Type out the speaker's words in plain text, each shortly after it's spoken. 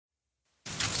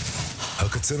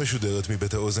הקצה משודרת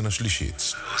מבית האוזן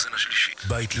השלישית.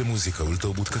 בית למוזיקה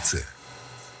ולתרבות קצה.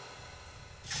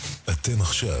 אתם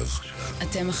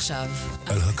עכשיו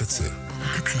על הקצה.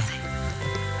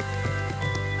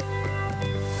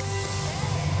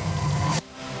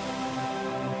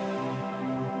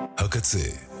 הקצה,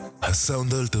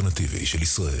 הסאונד האלטרנטיבי של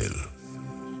ישראל.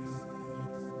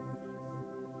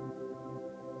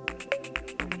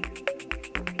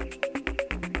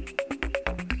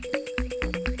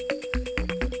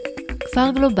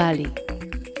 כפר גלובלי,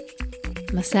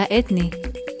 מסע אתני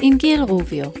עם גיל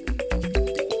רוביו.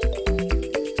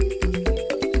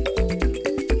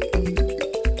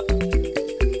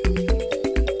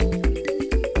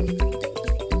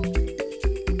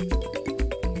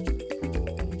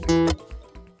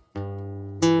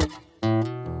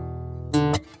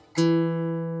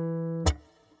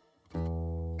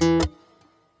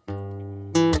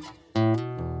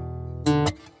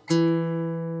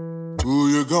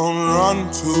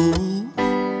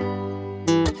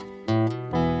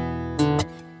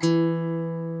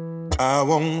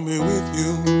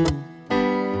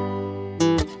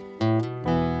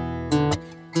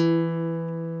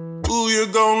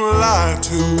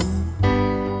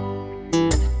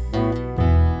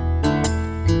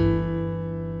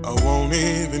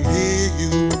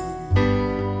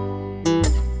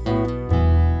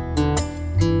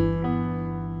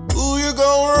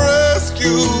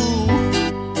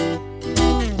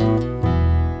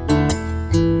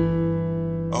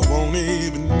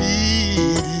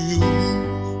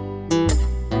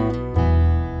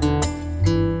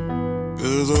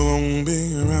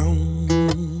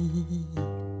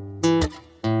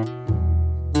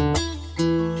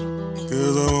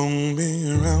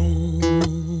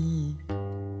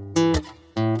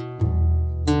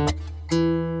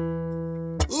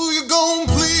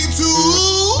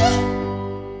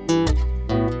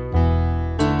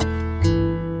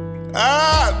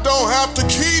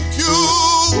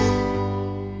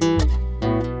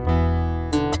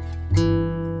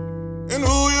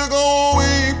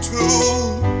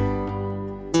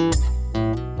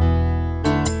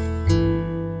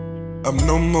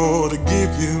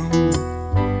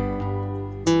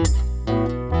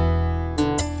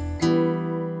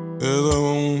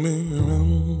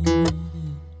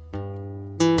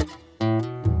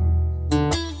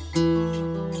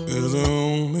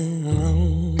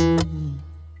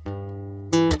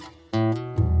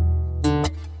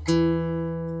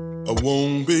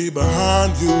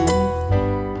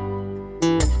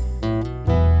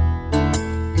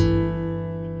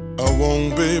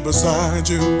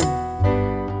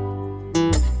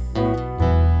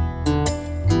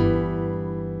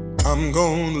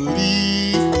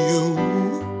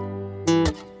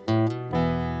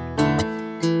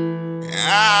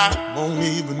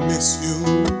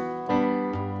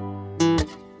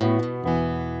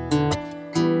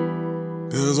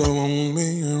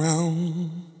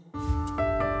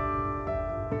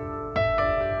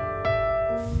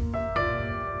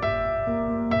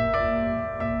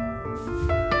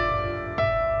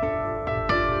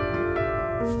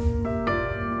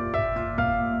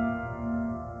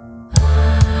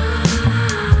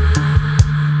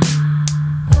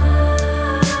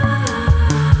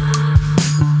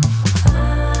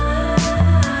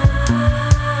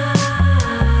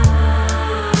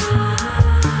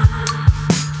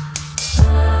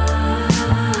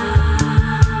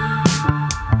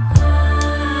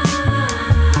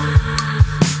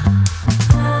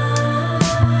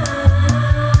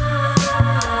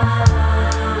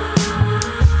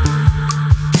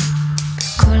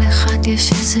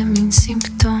 יש איזה מין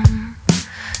סימפטום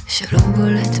שלא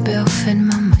בולט באופן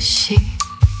ממשי,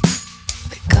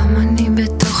 וגם אני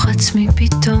בתוך עצמי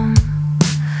פתאום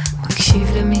מקשיב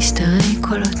למסתרי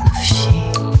קולות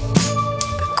נפשי.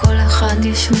 בכל אחד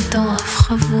יש מטורף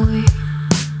חבוי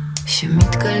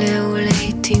שמתגלה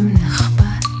ולעיתים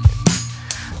נחבט.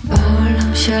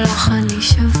 בעולם שלך אני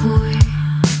שבוי,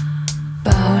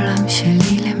 בעולם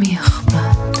שלי למי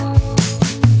אכפת?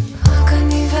 רק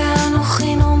אני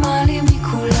ואנוכי נורמלי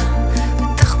מכולם,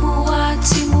 בתחבורה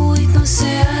הציבורית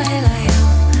נוסע אל הים.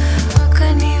 רק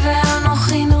אני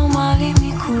ואנוכי נורמלי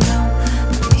מכולם,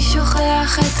 אני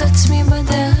שוכח את עצמי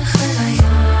בדרך אל הים.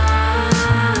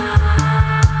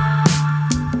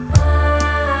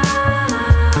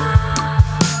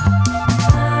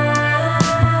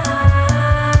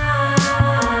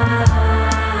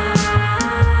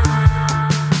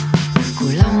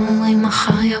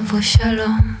 מחר יבוא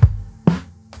שלום,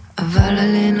 אבל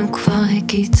עלינו כבר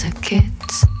הגיץ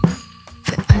הקץ,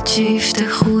 ועד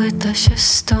שיפתחו את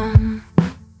השסתום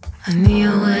אני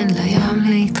יורד לים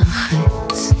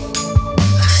להתרחץ.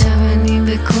 עכשיו אני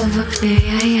על פני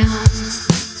הים,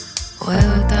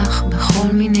 רואה אותך בכל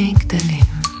מיני גדלים,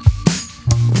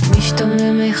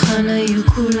 ומשתומם היכן היו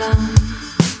כולם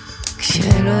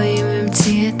כשאלוהים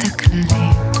המציא את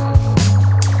הכללים.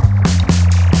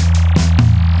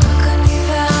 רק אני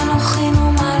ואנוכי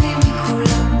נורמלי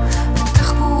מכולם,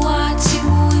 בתחבורה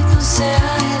הציבורית נוסע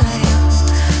אל הים.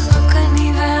 רק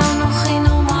אני ואנוכי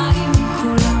נורמלי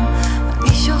מכולם,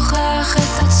 אני שוכח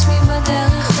את עצמי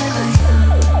בדרך אל הים.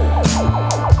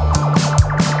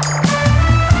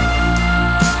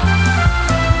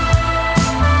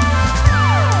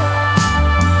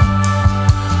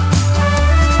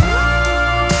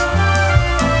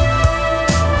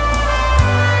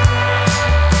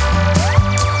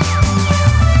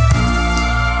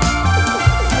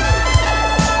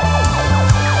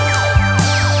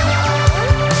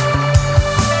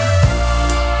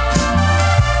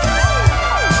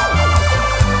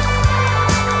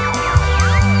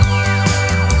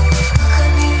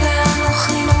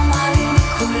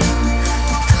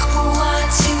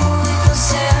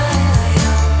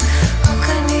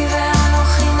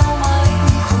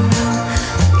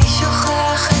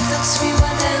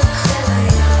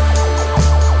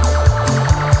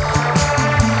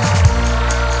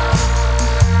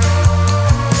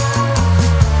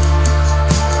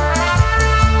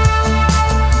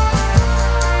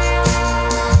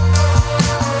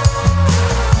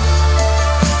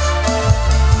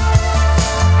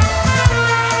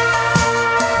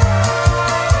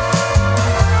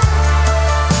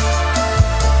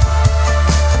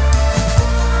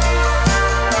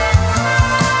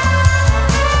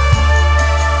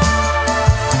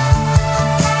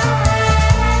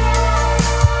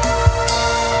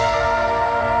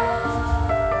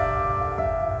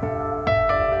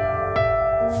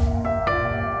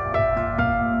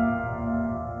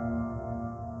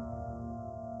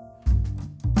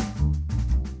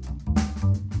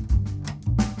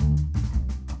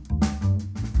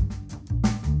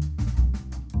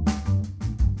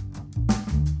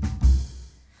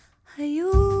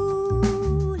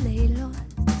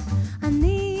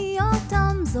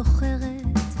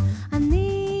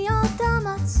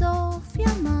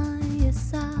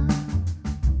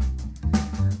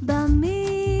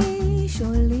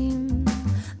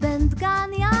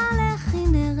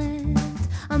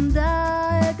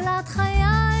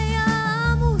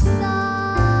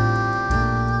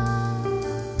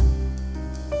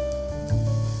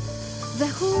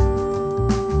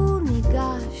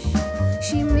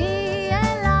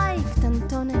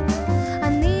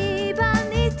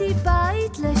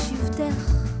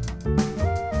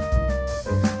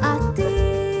 את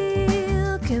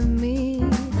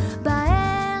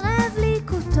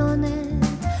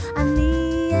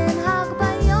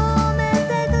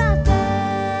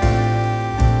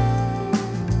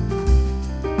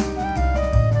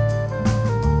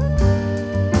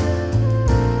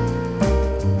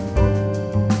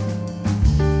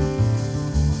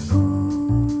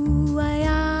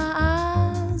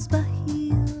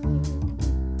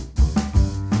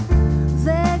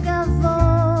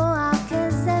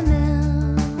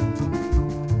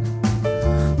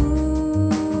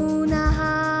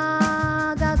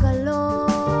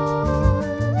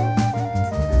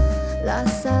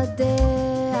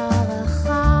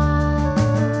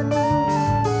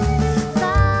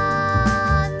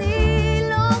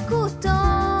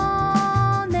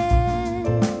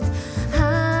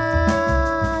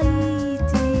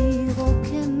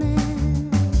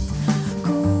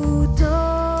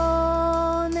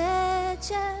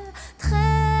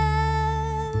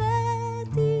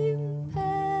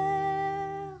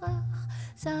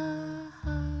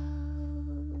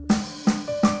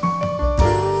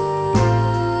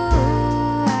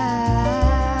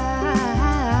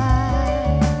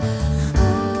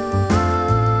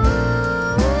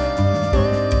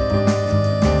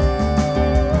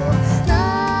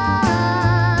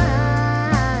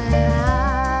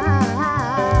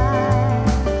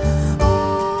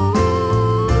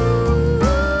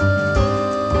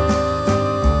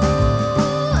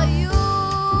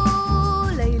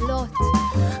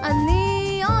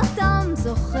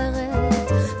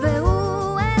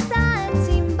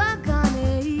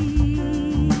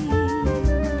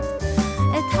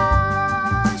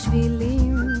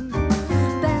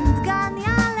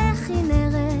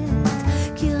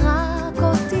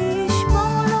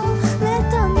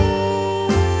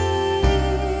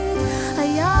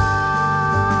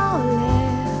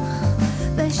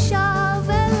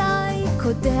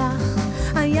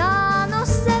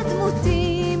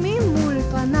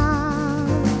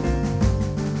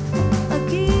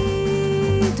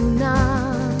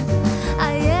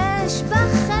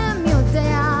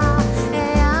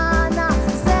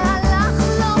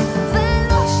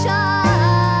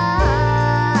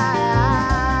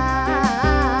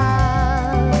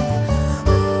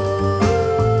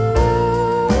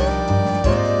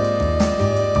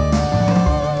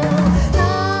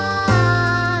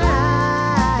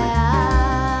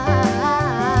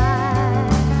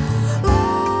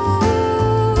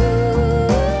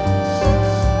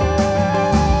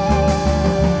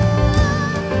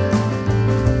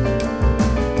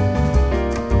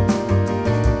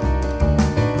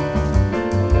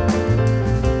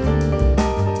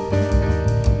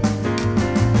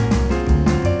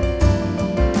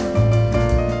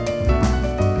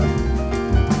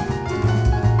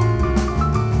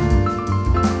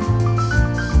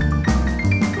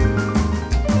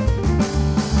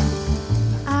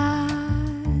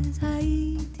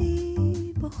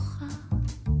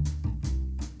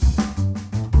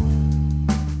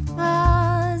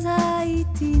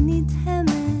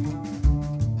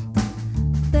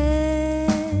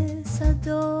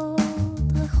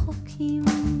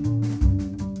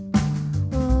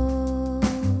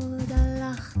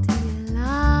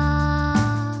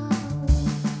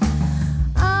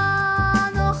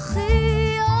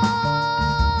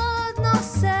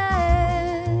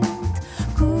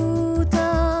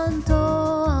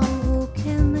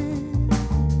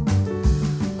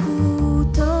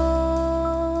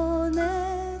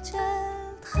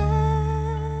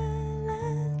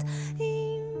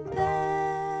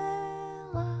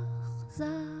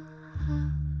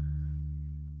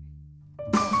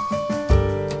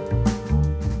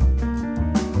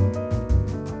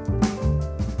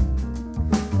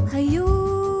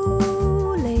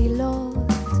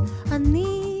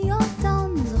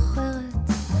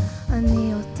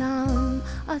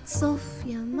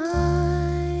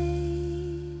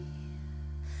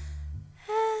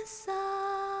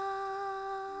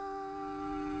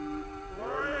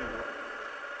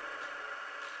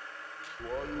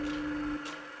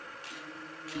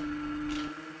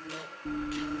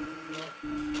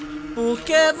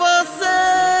Porque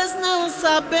vocês não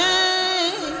sabem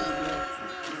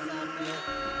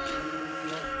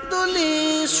do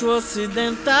lixo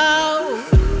ocidental.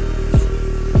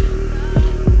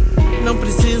 Não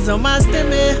precisam mais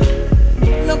temer,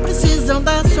 não precisam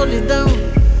da solidão.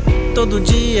 Todo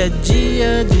dia é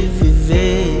dia de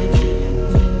viver.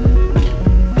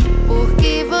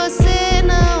 Porque você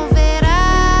não verá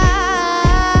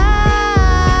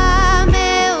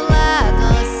meu lado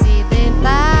ocidental.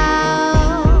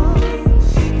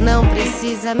 Não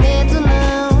precisa medo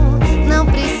não, não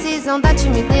precisam da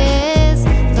timidez.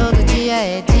 Todo dia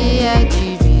é dia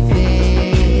de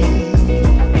viver.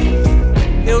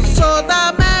 Eu sou da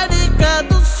América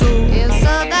do Sul. Eu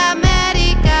sou da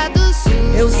América do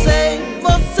Sul. Eu sei,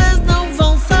 vocês não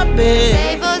vão saber.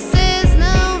 Sei, vocês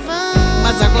não vão.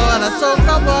 Mas agora sou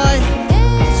cowboy,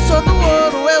 sou do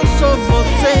ouro, eu sou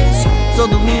vocês. Sou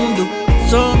do mundo,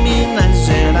 sou Minas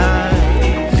Gerais.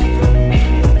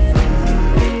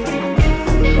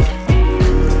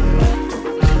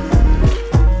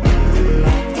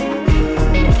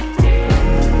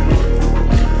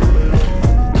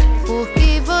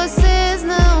 Porque vocês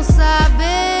não sabem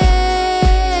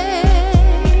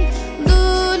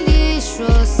do lixo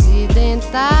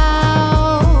ocidental.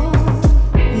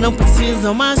 Não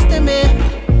precisam mais temer,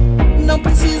 não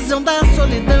precisam da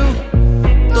solidão.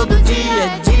 Todo dia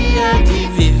é dia de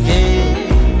viver.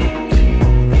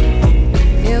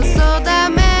 Eu sou da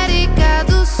América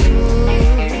do Sul.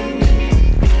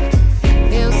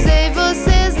 Eu sei,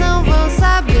 vocês não vão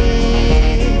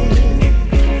saber.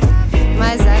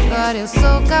 Mas agora eu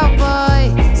sou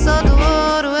cowboy, sou do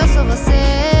ouro, eu sou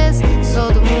vocês.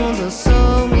 Sou do mundo, eu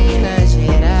sou Minas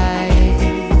Gerais.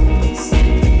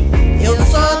 Eu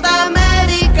sou da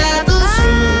América do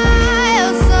Sul.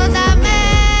 Eu sou da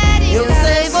América. Eu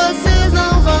sei, vocês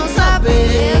não vão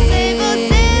saber. Eu sei,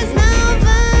 vocês não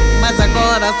vão. Mas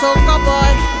agora sou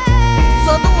cowboy,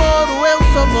 sou do ouro, eu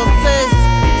sou vocês.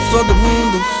 Sou do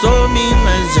mundo, sou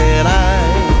Minas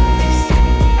Gerais.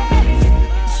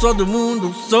 Sou do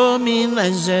mundo, sou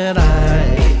Minas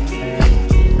Gerais.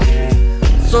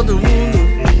 Sou do mundo,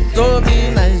 sou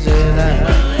Minas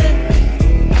Gerais.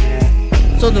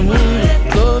 Sou do mundo,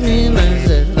 sou Minas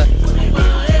Gerais.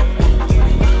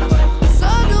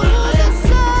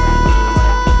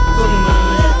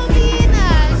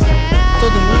 Sou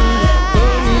do mundo,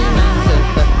 sou Minas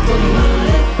Gerais.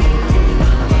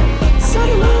 Sou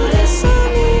do mundo, sou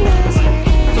Minas Gerais.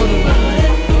 Sou do mundo, Sou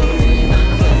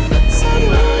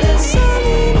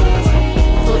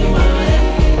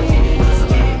do mundo, sou Minas Gerais. sou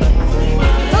do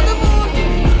mundo,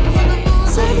 Sou do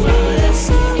mundo, sou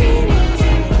Minas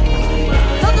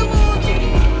Gerais. sou do mundo.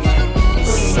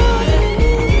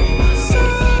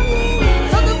 Sou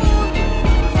do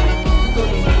mundo, sou Minas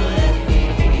Gerais.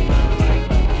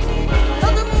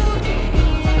 Todo mundo, Sou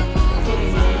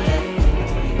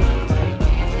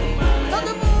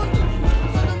do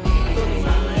mundo,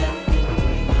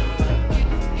 sou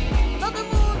Minas Gerais. todo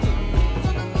mundo,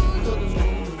 todo mundo, todo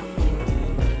mundo,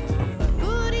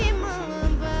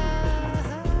 Curimamba.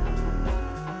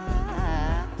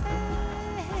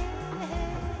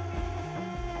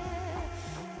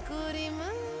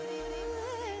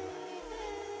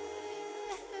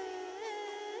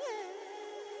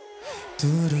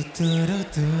 Turu turu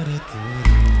turu turu turu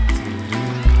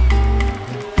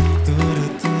turu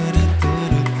turu turu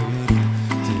turu turu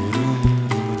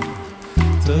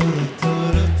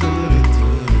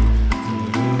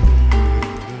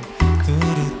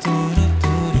turu turu turu turu.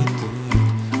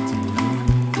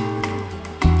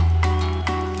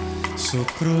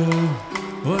 Soprou,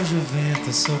 hoje o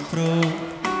vento soprou,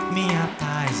 minha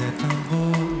paz é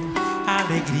tambor,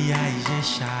 alegria e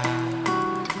jexá.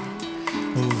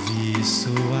 Ouvi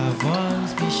sua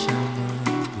voz me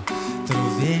chamando,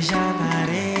 troveja na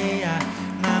areia,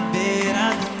 na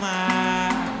beira do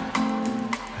mar.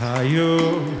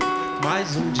 Raiou,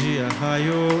 mais um dia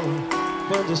raiou.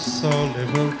 Quando o sol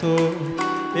levantou,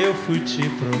 eu fui te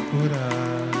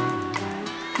procurar.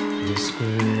 Buscou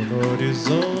no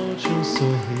horizonte um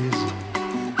sorriso,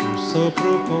 um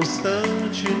sopro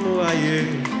constante no aiê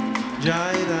de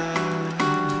Airá.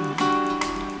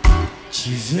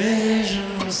 Te vejo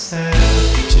no céu,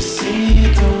 te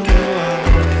sinto no ar,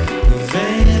 no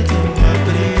vento, uma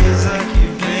brisa que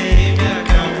vem me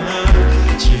acalmar.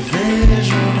 Te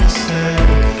vejo no céu,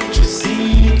 te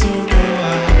sinto no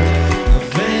ar, no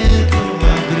vento,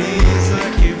 uma brisa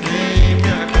que vem me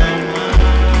acalmar.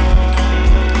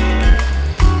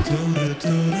 Turu,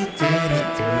 turu, turu,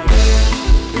 turu.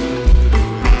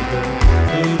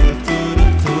 Turu, turu,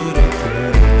 turu,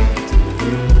 turu.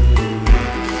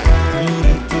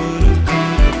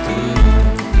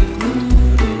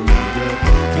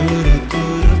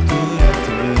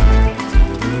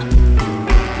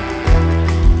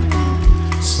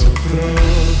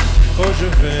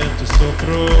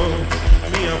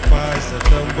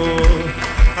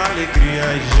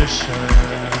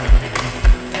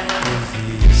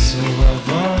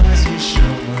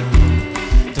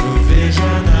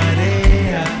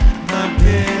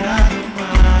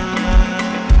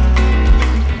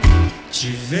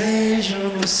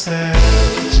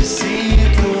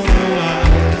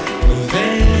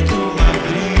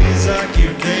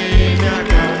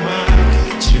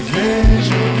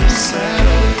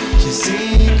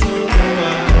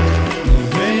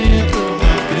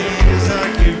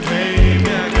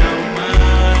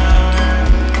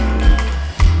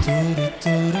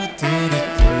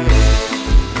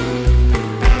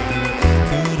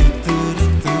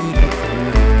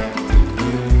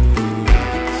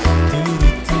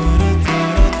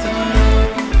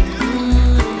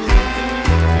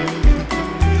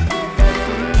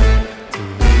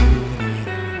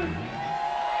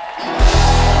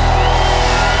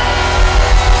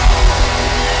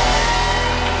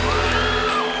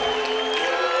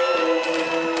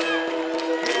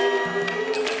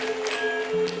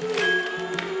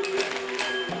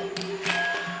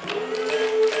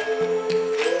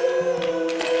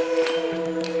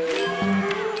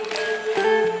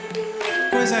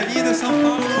 ali de São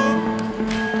Paulo.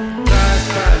 Traz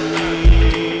pra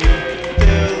mim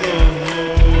teu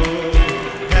louvor,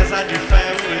 reza de fé,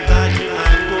 unidade na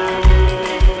cor.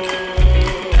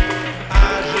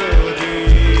 Ajude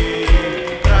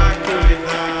pra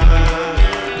cuidar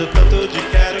do tanto de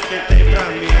quero que tem pra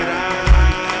mirar.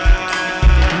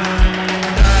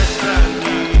 Traz pra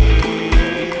mim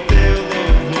teu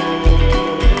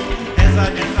louvor, reza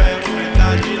de fé,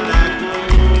 unidade na cor.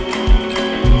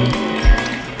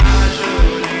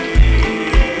 Ajude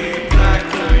pra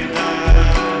cuidar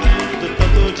do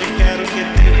tanto de quero que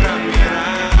tem pra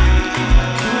mirar.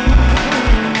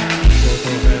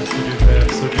 Outro verso de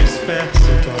verso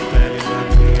disperso, tua pele na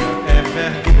minha é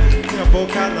verbo, minha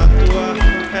boca na tua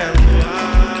é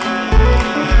luar.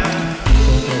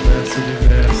 Outro verso de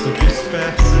verso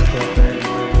disperso, tua pele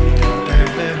na minha é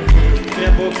verbo,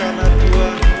 minha boca na tua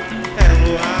é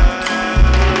luar.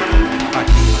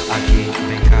 Aqui,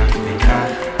 vem cá, aqui, vem cá,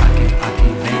 aqui,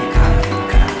 vem cá,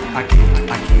 aqui, vem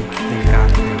cá, aqui, vem cá,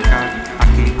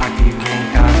 aqui, vem cá, aqui, vem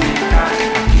cá,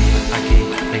 aqui,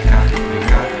 vem cá.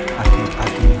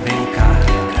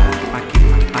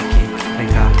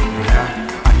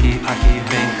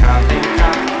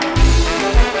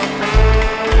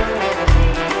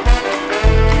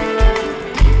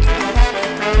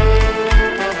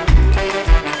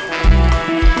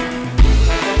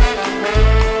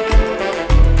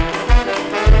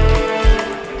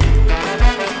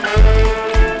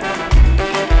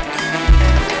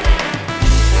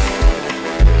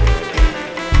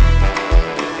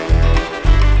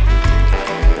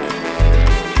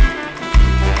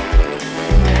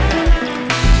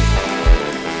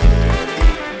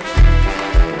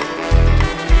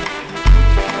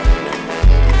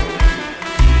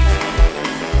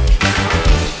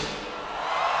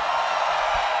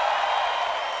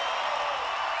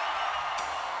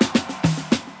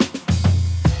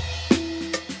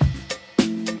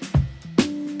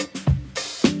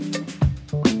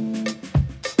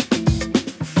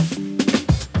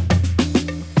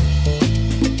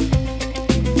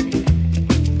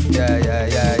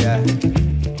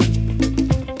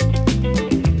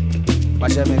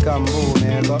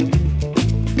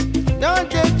 Don't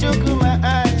take joke in my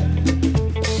eye.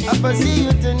 I'll see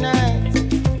you tonight.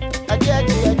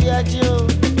 Adieu.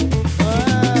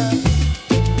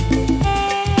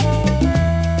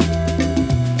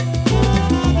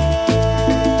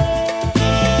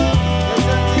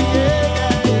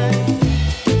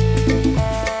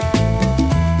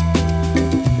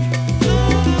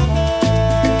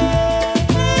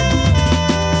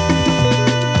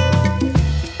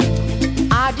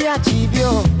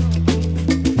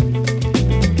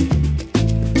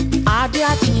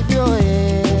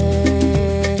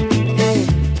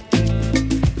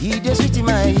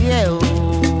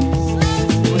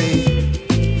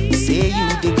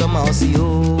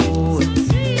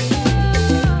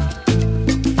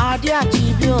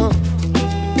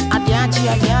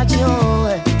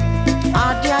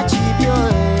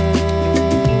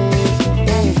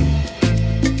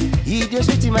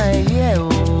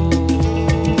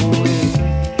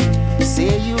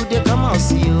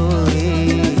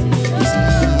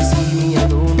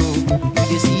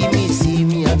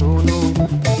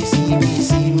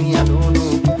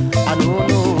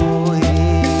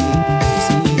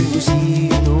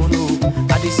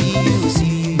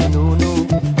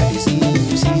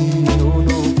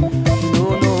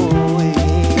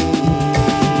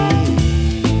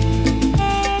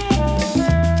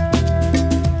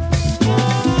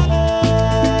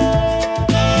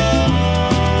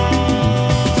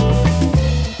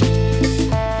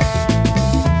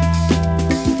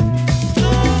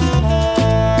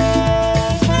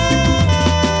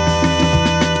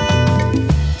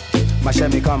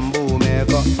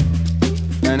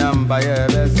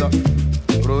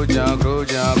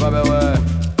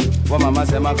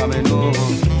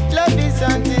 Love is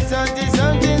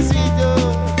something sweet, oh.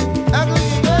 I could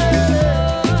be better.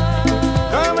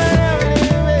 Come and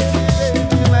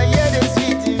my head is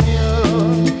sweet in you.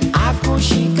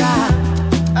 Akushika,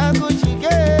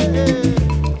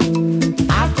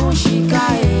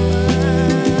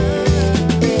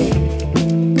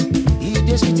 you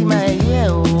just sweet in my ear,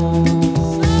 oh.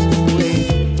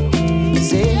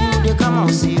 Say you they come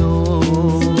and see you.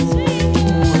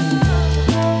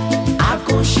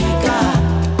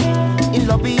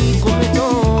 Lobby comito,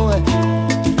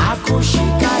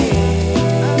 akushika,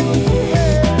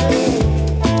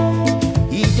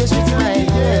 he just with my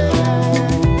head.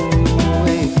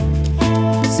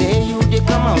 Say you they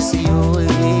come and see you.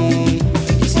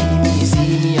 You see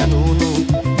me, I don't know.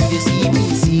 You see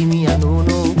me, I don't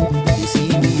know. You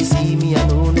see me, I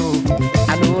don't know. I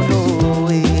don't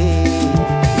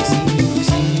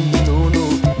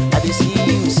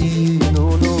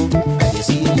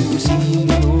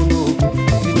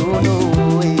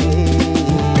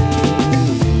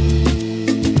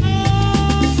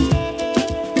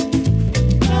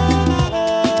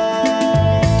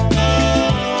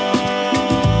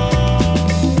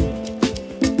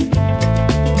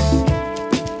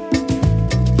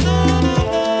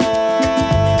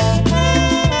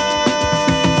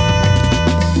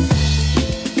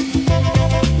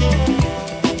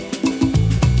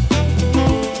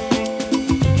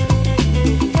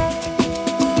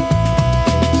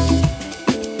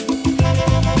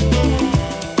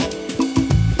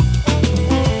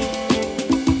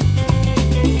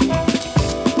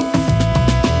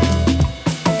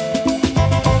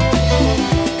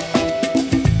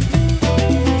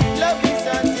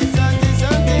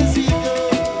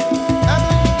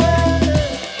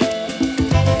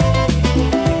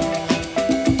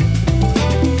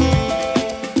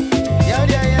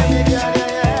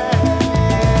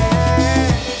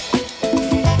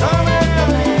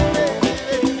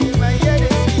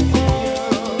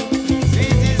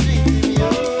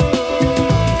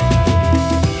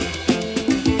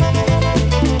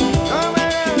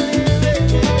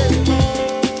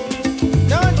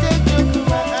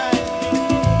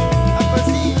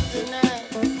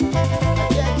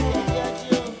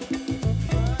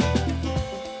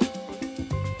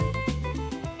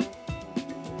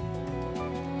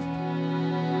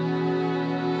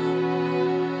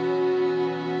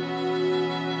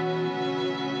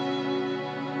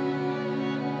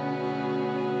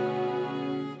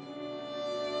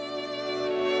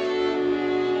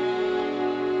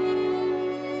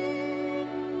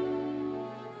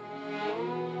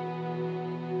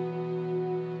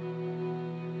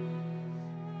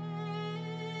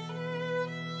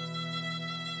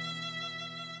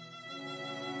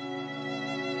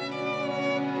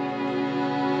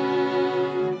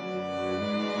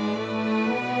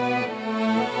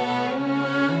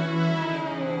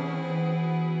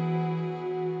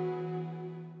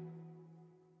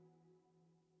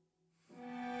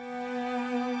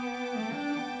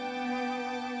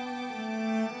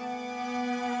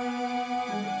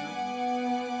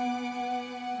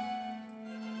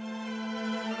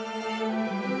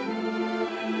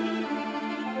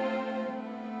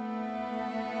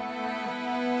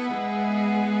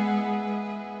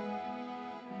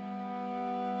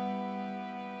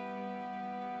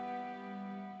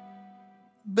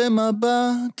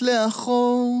במבט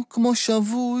לאחור, כמו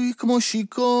שבוי, כמו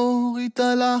שיקור,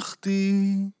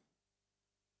 התהלכתי.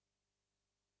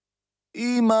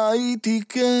 אם הייתי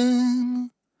כן,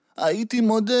 הייתי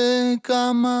מודה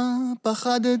כמה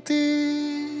פחדתי.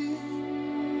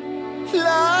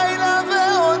 לילה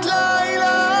ועוד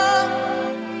לילה,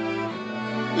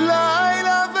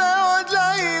 לילה ועוד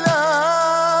לילה,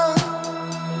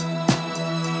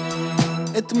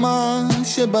 את מה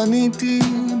שבניתי,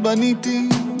 בניתי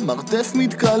מרתף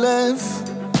מתקלף.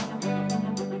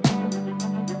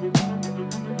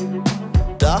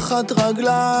 תחת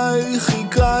רגליי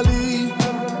חיכה לי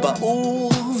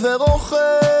באור ורוחש.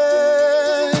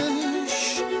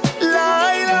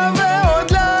 לילה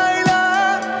ועוד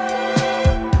לילה,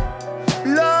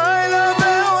 לילה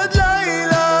ועוד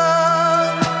לילה,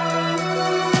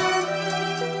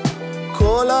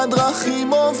 כל הדרכים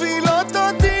מובילות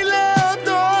אותי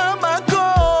לאותו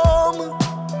המקום.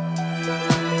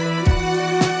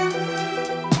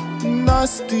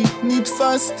 נסתי,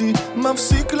 נתפסתי,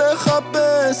 מפסיק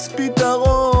לחפש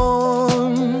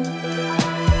פתרון.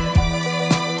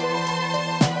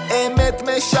 אמת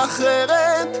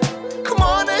משחררת כמו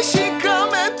נשיקה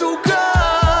מתוקה.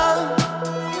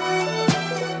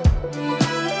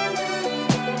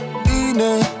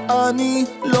 הנה אני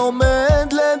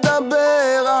לומד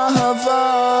לדבר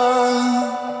אהבה.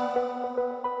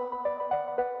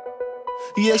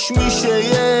 יש מי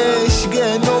שיש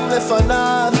גיהנום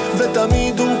לפניו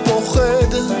ותמיד הוא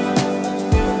פוחד.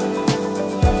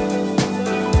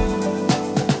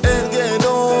 אין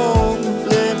גיהנום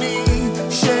למי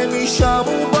שמשם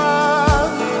הוא בא.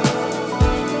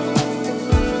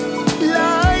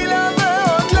 לילה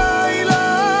ועוד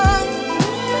לילה,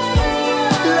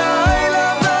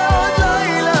 לילה ועוד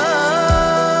לילה,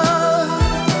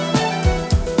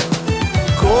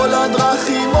 כל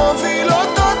הדרכים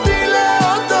מובילות אותי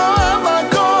לאותו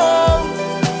המקום.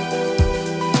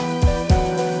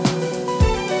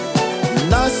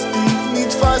 נסתי,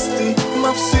 נתפסתי,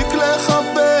 מפסיק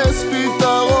לחפש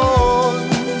פתרון.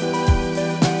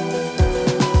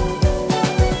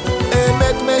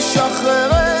 אמת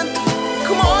משחררת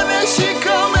כמו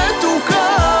נשיקה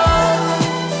מתוקה.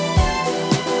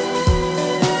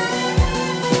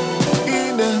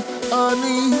 הנה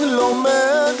אני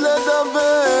לומד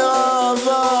לדבר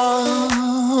אהבה.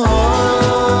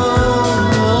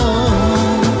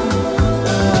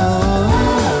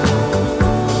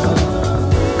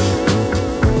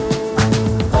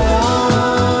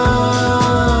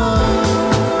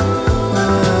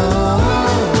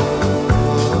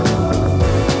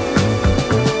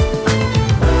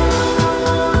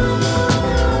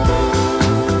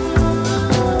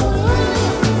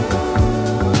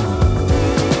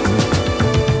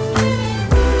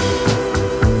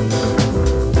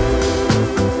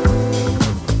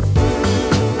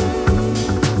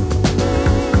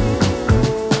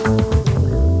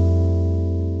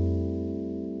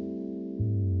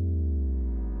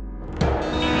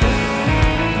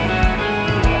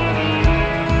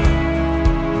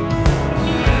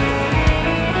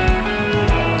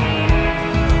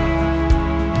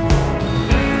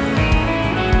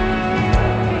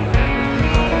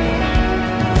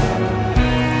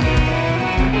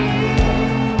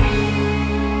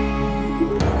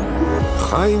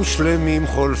 חיים שלמים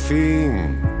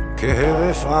חולפים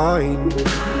כהרף עין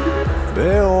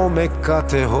בעומק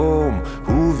התהום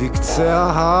ובקצה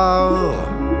ההר.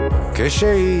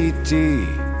 כשאיתי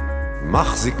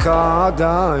מחזיקה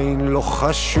עדיין לא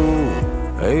חשוב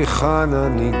היכן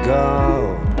אני גר.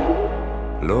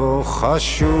 לא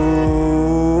חשוב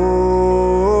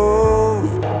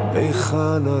היכן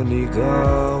אני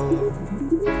גר.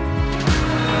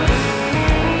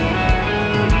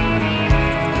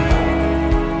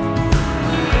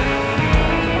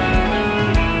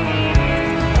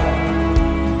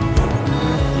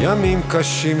 ימים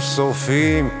קשים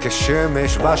שורפים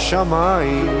כשמש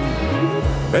בשמיים,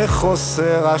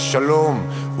 בחוסר השלום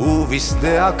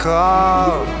ובשדה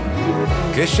הקרב.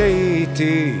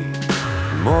 כשאיתי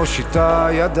מושיטה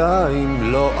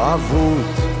ידיים, לא אבוד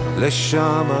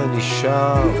לשם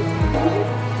נשאר.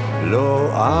 לא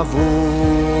אבוד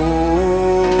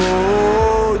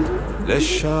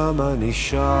לשם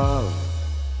נשאר.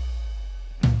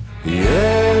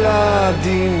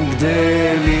 ילדים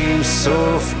גדלים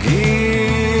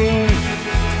סופגים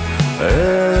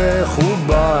ערך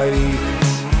ובית.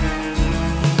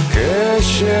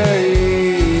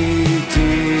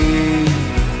 כשאיתי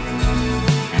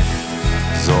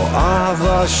זו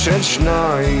אהבה של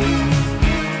שניים,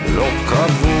 לא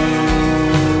כבוי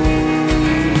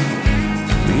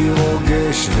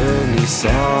מרוגש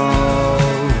וניסר.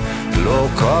 לא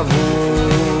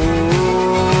כבוי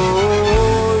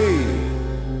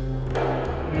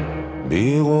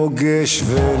בי רוגש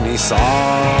ונסער.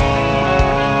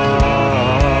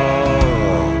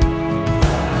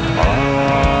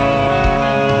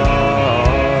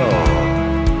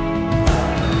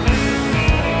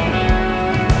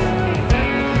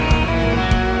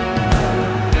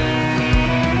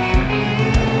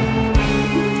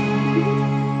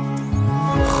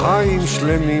 חיים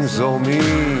שלמים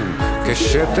זורמים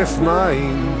כשטף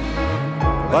מים,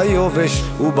 ביובש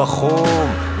ובחום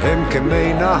הם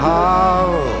כמי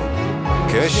נהר.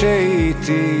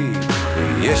 כשאיתי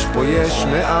יש פה יש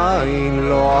מאין,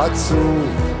 לא עצוב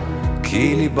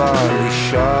כי ליבה לי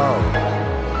שר,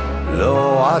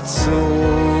 לא עצוב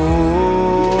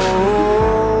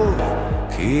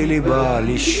כי ליבה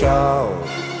לי שר.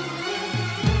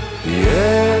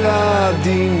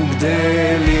 ילדים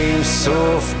גדלים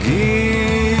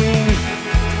סופגים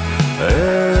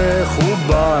ערך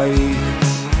ובית,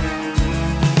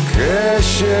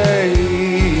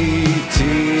 כשאיתי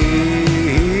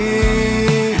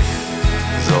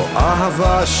זו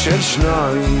אהבה של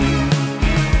שניים,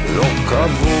 לא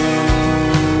כבוי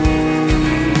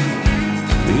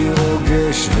בי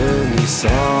רוגש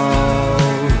ונסער,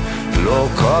 לא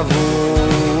כבוי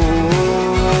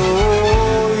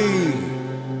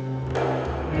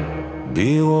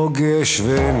בי רוגש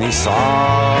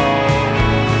ונסער.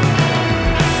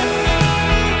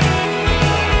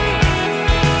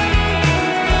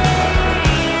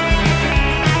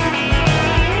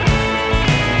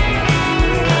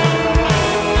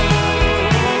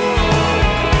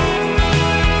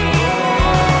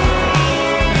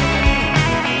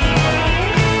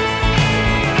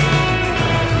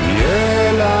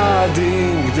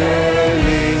 ילדים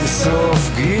גדלים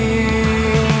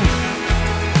סופגים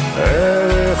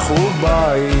ערך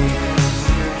ובית,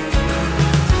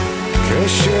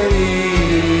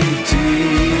 כשאיתי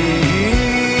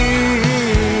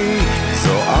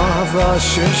זו אהבה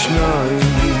של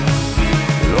שניים,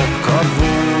 לא כבוי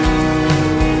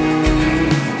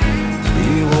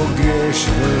בי רוגש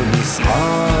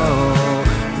ונסער,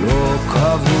 לא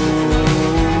כבוי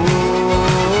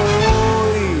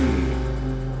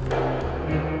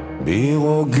בי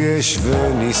רוגש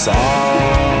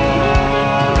ונסער.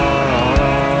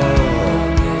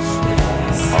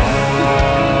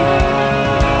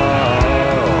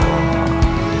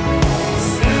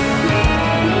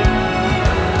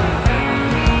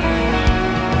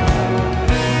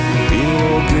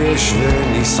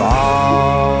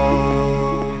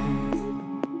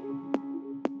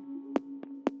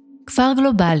 כפר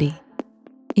גלובלי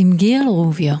עם גיל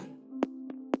רוביו.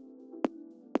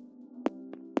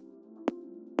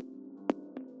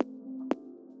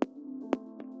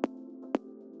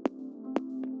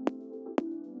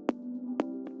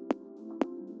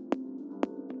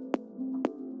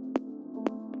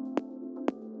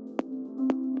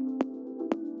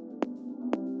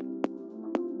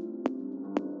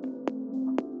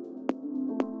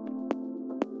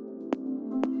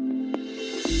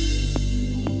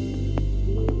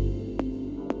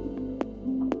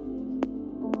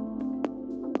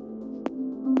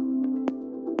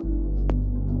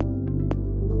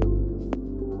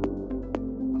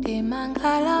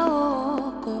 Mangala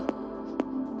oko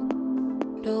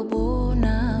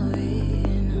dobona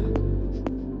wena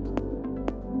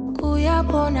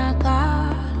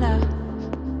kuyabonakala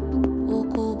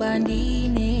ukuba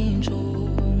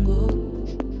ndinenjongo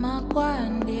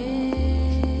makwande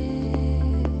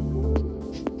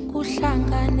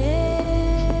kuhlangane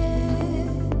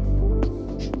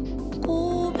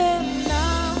kube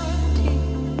mnandi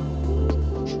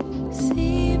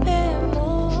sibe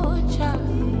moja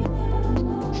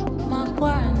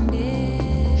makwande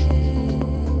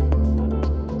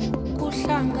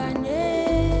kuhlangane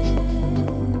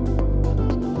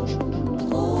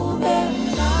kube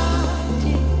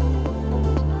mnandi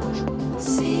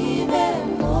sibe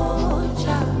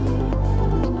moja